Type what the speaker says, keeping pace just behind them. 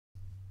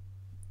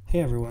Hey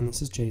everyone,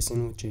 this is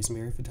Jason with Jason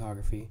Berry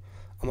Photography.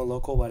 I'm a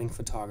local wedding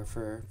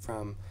photographer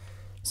from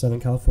Southern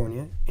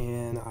California,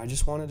 and I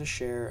just wanted to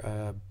share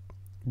a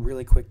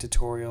really quick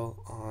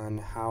tutorial on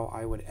how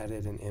I would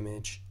edit an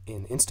image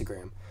in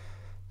Instagram.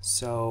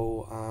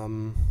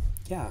 So,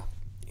 yeah,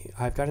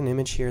 I've got an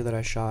image here that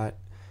I shot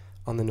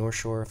on the North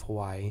Shore of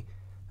Hawaii.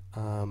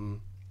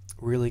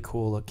 Really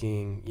cool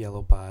looking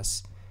yellow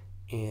bus,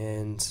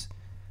 and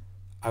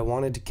I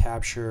wanted to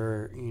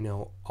capture,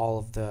 all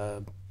of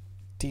the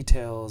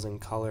details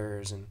and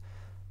colors and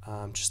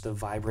just the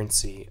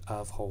vibrancy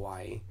of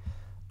Hawaii.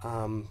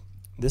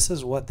 This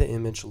is what the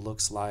image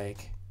looks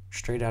like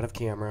straight out of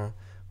camera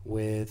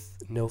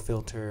with no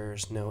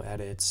filters, no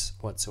edits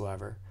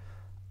whatsoever.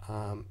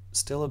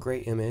 Still a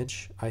great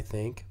image, I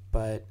think,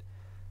 but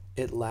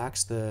it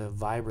lacks the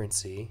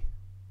vibrancy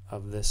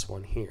of this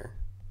one here.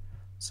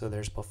 So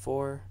there's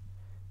before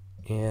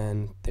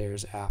and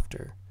there's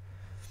after.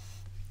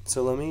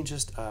 So let me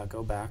just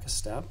go back a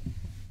step.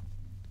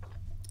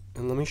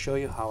 And let me show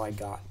you how I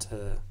got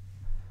to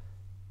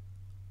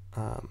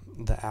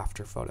the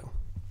after photo.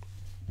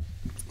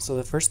 So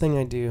the first thing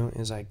I do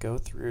is I go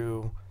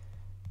through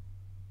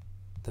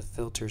the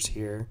filters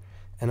here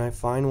and I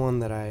find one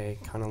that I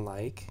kind of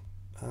like.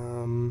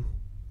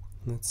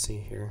 Let's see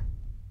here.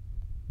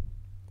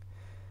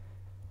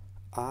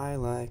 I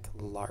like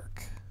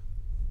Lark.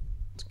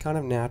 It's kind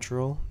of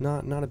natural,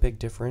 not a big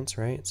difference,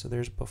 right? So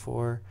there's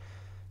before,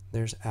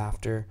 there's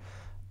after.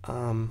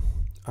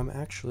 I'm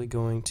actually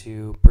going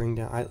to bring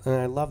down, and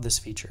I love this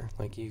feature,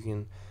 like you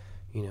can,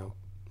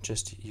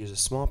 just use a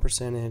small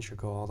percentage or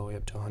go all the way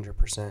up to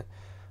 100%.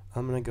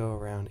 I'm going to go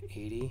around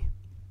 80,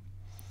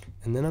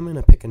 and then I'm going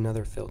to pick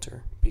another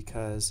filter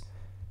because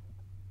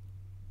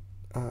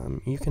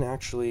you can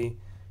actually,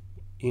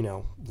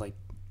 like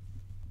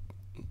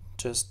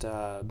just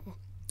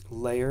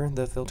layer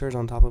the filters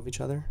on top of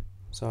each other.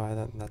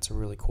 So that's a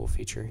really cool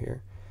feature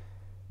here.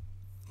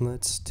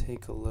 Let's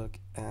take a look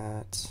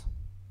at,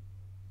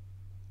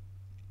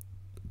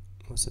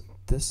 was it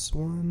this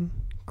one?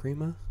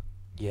 Grima?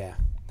 Yeah,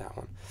 that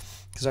one.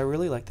 Because I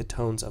really like the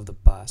tones of the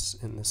bus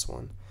in this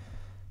one.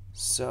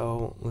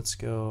 So let's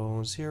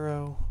go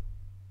 0,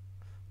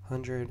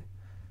 100.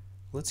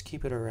 Let's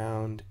keep it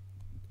around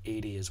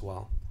 80 as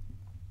well.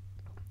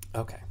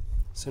 Okay,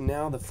 so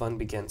now the fun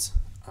begins.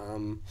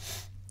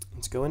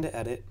 Let's go into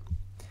edit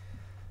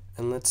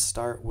and let's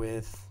start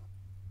with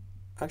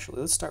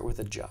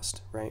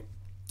adjust, right?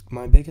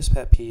 My biggest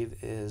pet peeve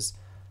is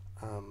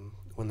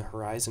when the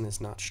horizon is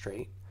not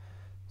straight.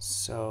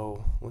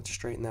 So let's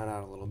straighten that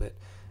out a little bit.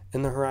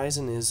 And the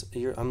horizon is,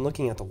 I'm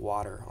looking at the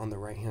water on the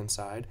right hand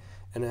side,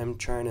 and I'm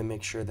trying to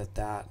make sure that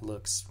that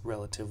looks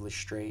relatively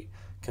straight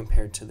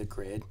compared to the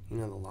grid,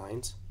 the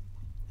lines.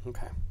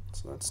 Okay,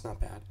 so that's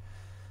not bad.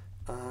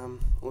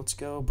 Let's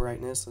go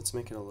brightness. Let's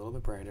make it a little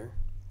bit brighter.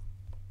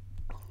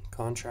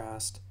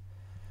 Contrast.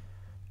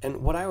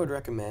 And what I would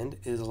recommend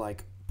is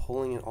like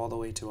pulling it all the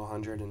way to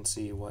 100 and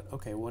see what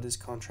does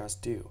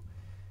contrast do?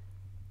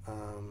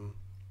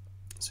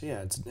 So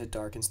yeah, it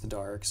darkens the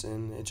darks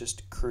and it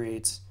just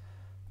creates,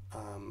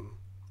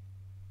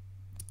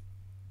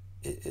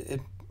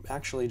 it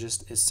actually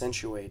just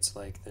accentuates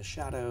like the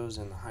shadows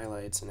and the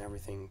highlights and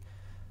everything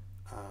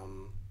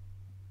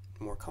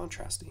more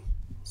contrasty.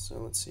 So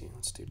let's see,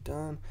 let's do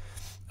done.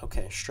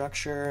 Okay,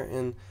 structure,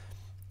 and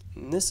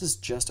this is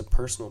just a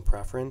personal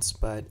preference,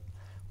 but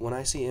when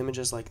I see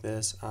images like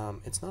this,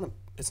 it's not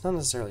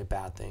necessarily a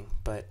bad thing,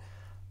 but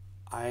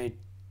I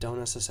don't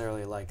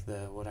necessarily like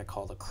what I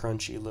call the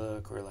crunchy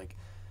look, or like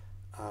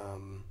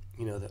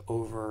the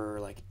over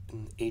like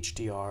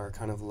HDR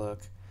kind of look.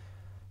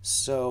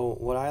 So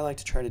what I like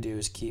to try to do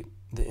is keep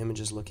the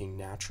images looking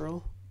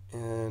natural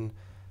and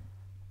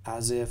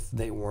as if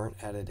they weren't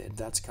edited.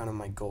 That's kind of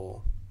my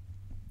goal.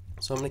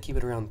 So I'm going to keep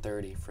it around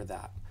 30 for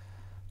that.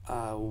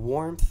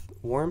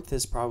 Warmth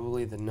is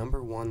probably the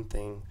number one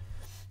thing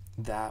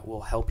that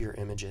will help your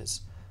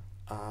images.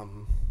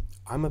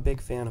 I'm a big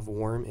fan of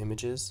warm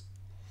images,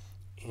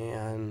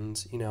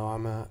 and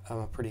I'm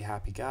a pretty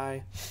happy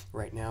guy.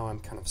 Right now I'm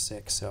kind of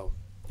sick, so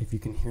if you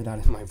can hear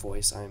that in my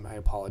voice, I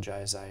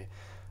apologize. I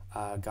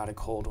got a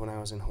cold when I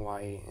was in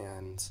Hawaii,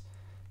 and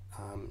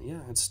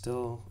yeah, it's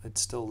still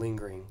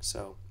lingering.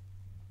 So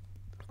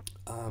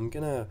I'm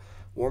gonna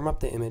warm up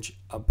the image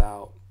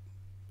about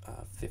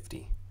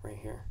 50 right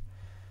here.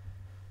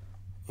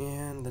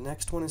 And the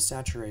next one is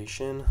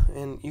saturation,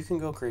 and you can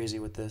go crazy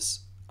with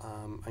this.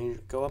 I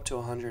go up to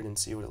 100 and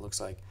see what it looks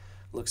like.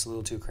 Looks a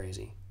little too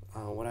crazy.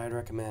 What I'd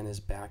recommend is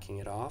backing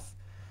it off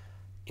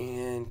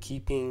and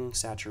keeping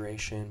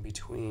saturation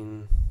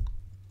between,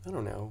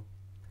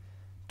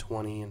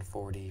 20 and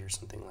 40 or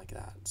something like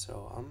that.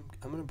 So I'm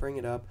going to bring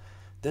it up.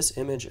 This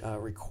image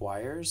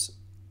requires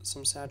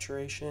some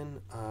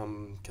saturation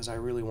because I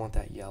really want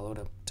that yellow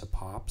to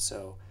pop.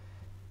 So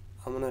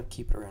I'm going to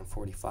keep it around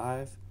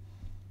 45.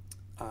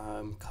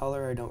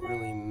 Color I don't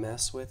really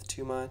mess with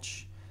too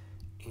much,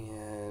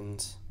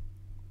 and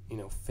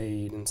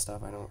fade and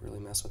stuff, I don't really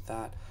mess with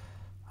that.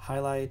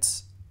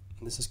 Highlights,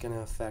 this is going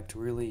to affect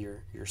really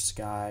your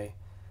sky,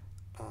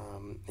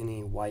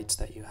 any whites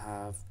that you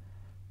have.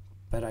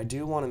 But I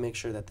do want to make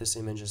sure that this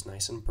image is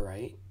nice and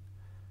bright.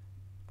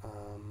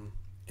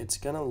 It's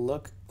going to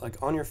look,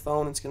 like on your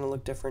phone, it's going to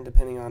look different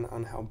depending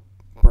on how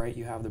bright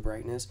you have the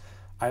brightness.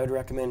 I would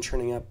recommend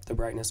turning up the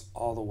brightness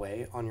all the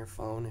way on your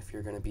phone if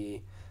you're going to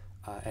be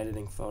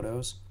editing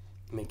photos,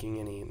 making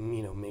any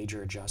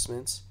major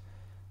adjustments.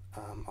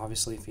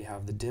 Obviously, if you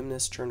have the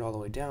dimness turned all the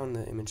way down,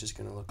 the image is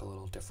going to look a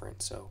little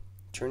different. So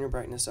turn your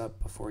brightness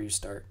up before you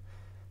start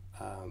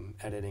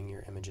editing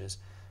your images.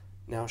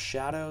 Now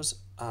shadows,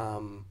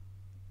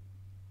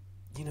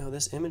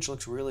 this image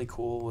looks really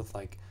cool with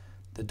like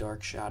the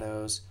dark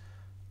shadows.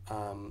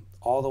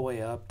 All the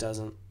way up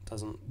doesn't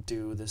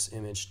do this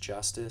image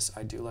justice.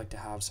 I do like to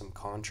have some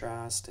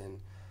contrast, and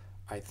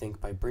I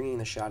think by bringing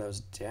the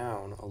shadows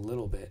down a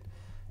little bit,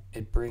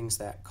 it brings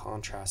that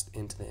contrast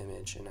into the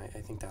image, and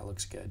I think that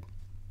looks good.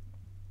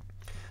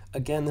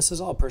 Again, this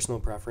is all personal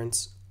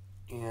preference,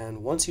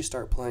 and once you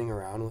start playing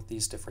around with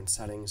these different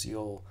settings,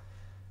 you'll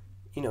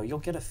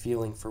get a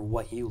feeling for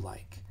what you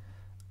like.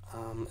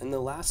 And the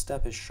last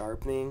step is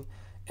sharpening,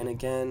 and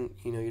again,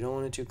 you don't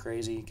want it too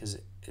crazy because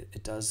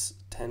it does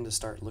tend to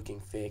start looking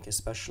fake,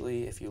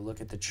 especially if you look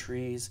at the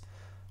trees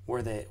where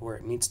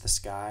it meets the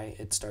sky.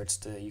 It starts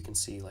to, you can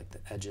see like the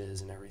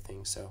edges and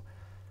everything. So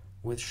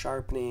with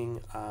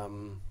sharpening,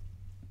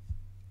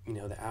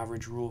 the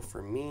average rule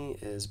for me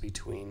is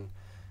between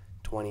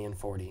 20 and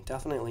 40,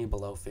 definitely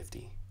below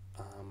 50.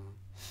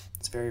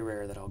 It's very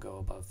rare that I'll go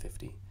above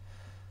 50.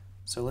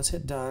 So let's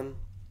hit done,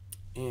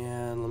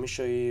 and let me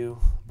show you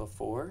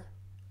before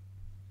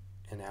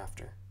and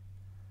after.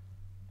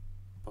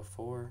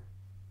 Before,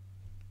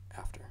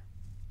 after.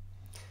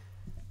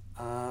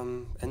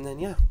 And then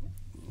I'm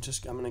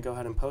going to go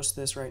ahead and post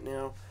this right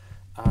now.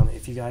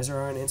 If you guys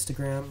are on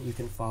Instagram, you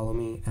can follow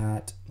me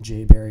at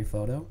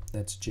jberryphoto.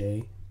 That's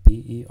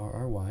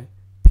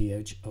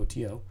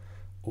JBerryPhoto.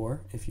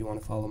 Or if you want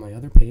to follow my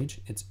other page,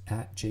 it's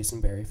at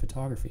Jason Berry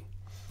Photography.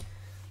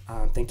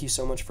 Thank you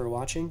so much for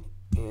watching,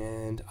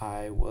 and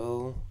I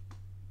will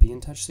be in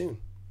touch soon.